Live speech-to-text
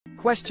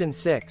Question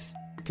 6.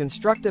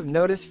 Constructive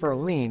notice for a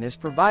lien is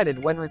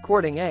provided when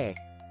recording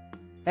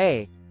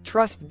A.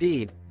 Trust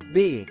deed.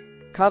 B.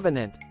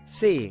 Covenant.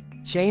 C.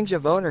 Change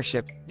of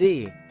ownership.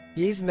 D.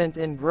 Easement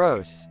in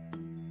gross.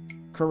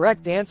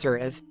 Correct answer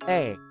is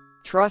A.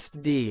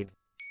 Trust deed.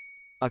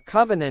 A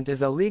covenant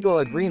is a legal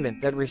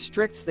agreement that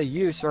restricts the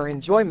use or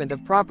enjoyment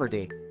of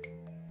property.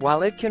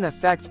 While it can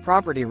affect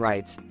property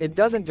rights, it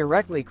doesn't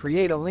directly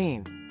create a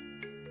lien.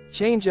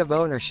 Change of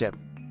ownership.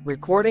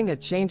 Recording a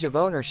change of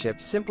ownership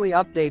simply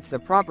updates the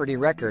property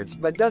records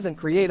but doesn't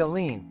create a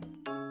lien.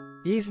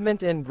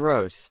 Easement in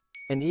gross.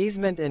 An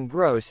easement in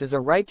gross is a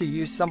right to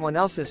use someone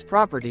else's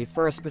property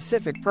for a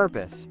specific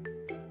purpose.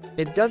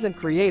 It doesn't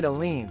create a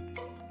lien.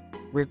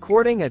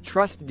 Recording a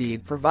trust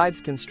deed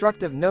provides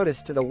constructive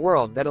notice to the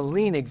world that a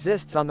lien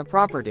exists on the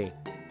property.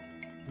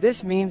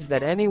 This means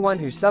that anyone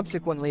who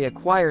subsequently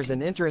acquires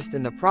an interest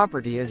in the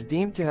property is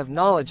deemed to have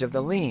knowledge of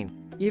the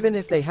lien, even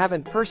if they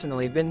haven't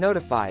personally been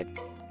notified.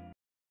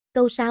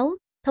 Câu 6.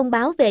 Thông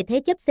báo về thế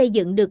chấp xây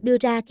dựng được đưa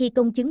ra khi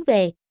công chứng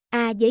về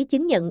A. Giấy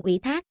chứng nhận ủy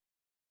thác.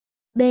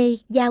 B.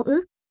 Giao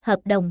ước, hợp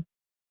đồng.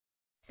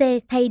 C.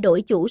 Thay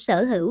đổi chủ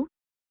sở hữu.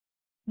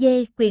 D.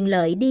 Quyền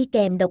lợi đi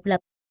kèm độc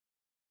lập.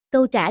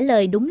 Câu trả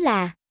lời đúng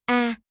là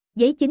A.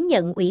 Giấy chứng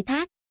nhận ủy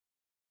thác.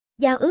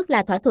 Giao ước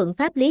là thỏa thuận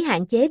pháp lý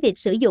hạn chế việc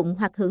sử dụng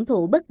hoặc hưởng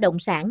thụ bất động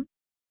sản.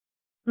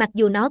 Mặc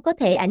dù nó có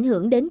thể ảnh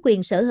hưởng đến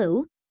quyền sở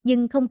hữu,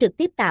 nhưng không trực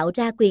tiếp tạo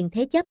ra quyền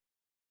thế chấp.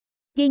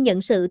 Ghi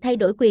nhận sự thay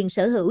đổi quyền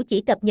sở hữu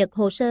chỉ cập nhật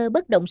hồ sơ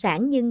bất động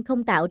sản nhưng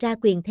không tạo ra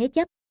quyền thế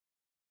chấp.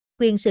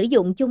 Quyền sử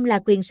dụng chung là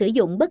quyền sử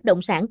dụng bất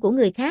động sản của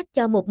người khác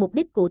cho một mục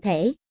đích cụ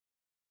thể.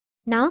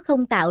 Nó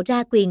không tạo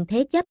ra quyền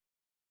thế chấp.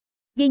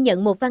 Ghi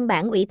nhận một văn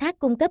bản ủy thác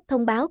cung cấp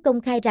thông báo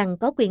công khai rằng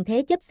có quyền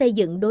thế chấp xây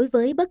dựng đối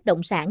với bất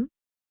động sản.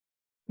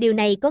 Điều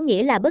này có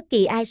nghĩa là bất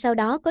kỳ ai sau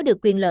đó có được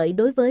quyền lợi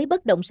đối với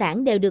bất động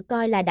sản đều được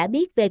coi là đã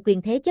biết về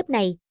quyền thế chấp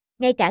này,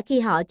 ngay cả khi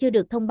họ chưa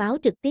được thông báo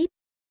trực tiếp.